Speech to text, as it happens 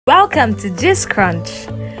Welcome to Gist Crunch,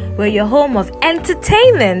 where you're home of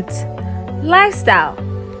entertainment, lifestyle,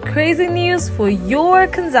 crazy news for your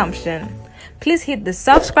consumption. Please hit the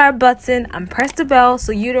subscribe button and press the bell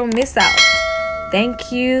so you don't miss out.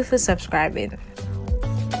 Thank you for subscribing.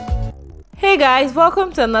 Hey guys,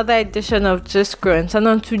 welcome to another edition of Gist Crunch, and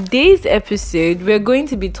on today's episode we're going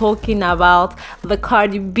to be talking about the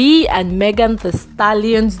Cardi B and Megan Thee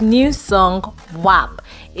Stallion's new song WAP.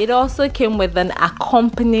 It also came with an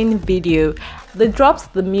accompanying video. They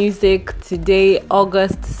dropped the music today,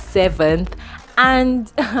 August 7th,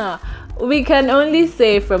 and we can only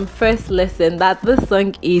say from first listen that this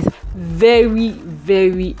song is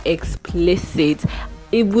very explicit.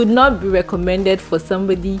 It would not be recommended for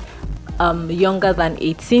somebody younger than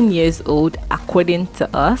 18 years old, according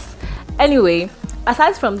to us. Anyway,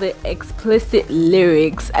 aside from the explicit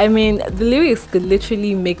lyrics, I mean, the lyrics could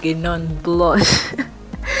literally make a nun blush.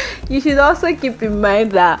 You should also keep in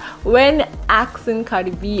mind that when asking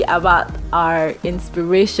Cardi B about our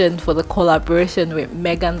inspiration for the collaboration with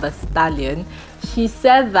Megan Thee Stallion, she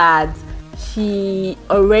said that she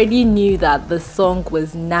already knew that the song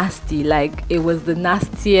was nasty, like it was the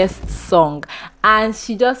nastiest song, and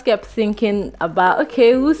she just kept thinking about,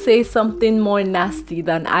 okay, who says something more nasty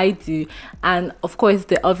than I do? And of course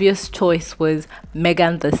the obvious choice was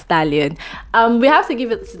Megan Thee Stallion. We have to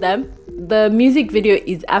give it to them. The music video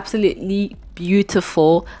is absolutely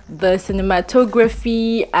beautiful. The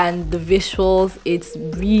cinematography and the visuals, it's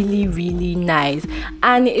really nice,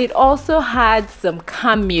 and it also had some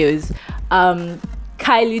cameos.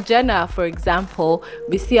 Kylie Jenner, for example,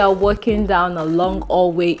 we see her walking down a long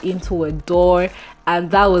hallway into a door, and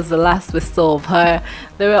that was the last we saw of her.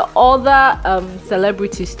 There were other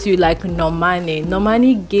celebrities too, like Normani.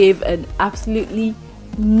 Normani gave an absolutely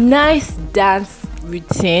nice dance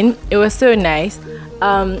routine. It was so nice.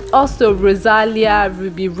 Also Rosalia,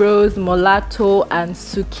 Ruby Rose, Mulatto, and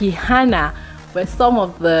Sukihana were some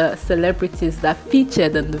of the celebrities that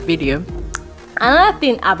featured in the video. Another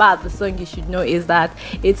thing about the song you should know is that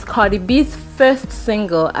it's Cardi B's first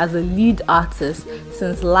single as a lead artist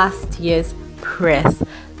since last year's press.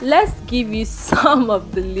 Let's give you some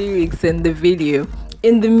of the lyrics in the video,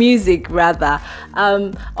 in the music rather.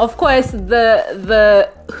 Of course, the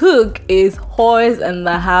hook is whores in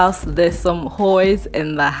the house. There's some whores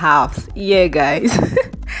in the house. Yeah, guys.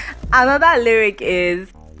 Another lyric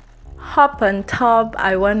is, hop on top,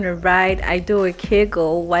 I wanna ride, I do a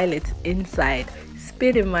kegel while it's inside.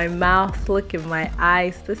 Spit in my mouth, look in my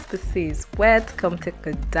eyes, this pussy is wet, come take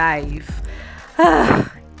a dive.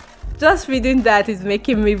 Just reading that is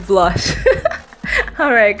making me blush.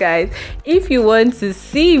 Alright guys, if you want to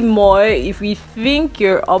see more, if you think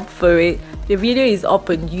you're up for it, the video is up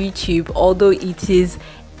on YouTube, although it is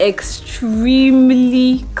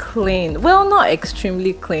extremely clean. Well, not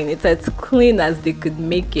extremely clean, it's as clean as they could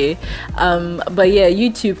make it, but yeah,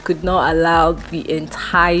 YouTube could not allow the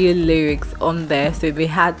entire lyrics on there, so they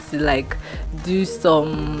had to like do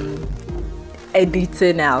some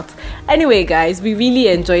editing out. Anyway guys, we really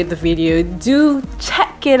enjoyed the video. Do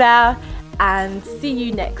check it out and see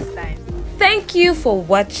you next time. Thank you for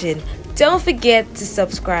watching. Don't forget to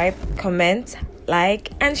subscribe, comment, like,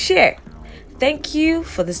 and share. Thank you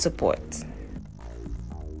for the support.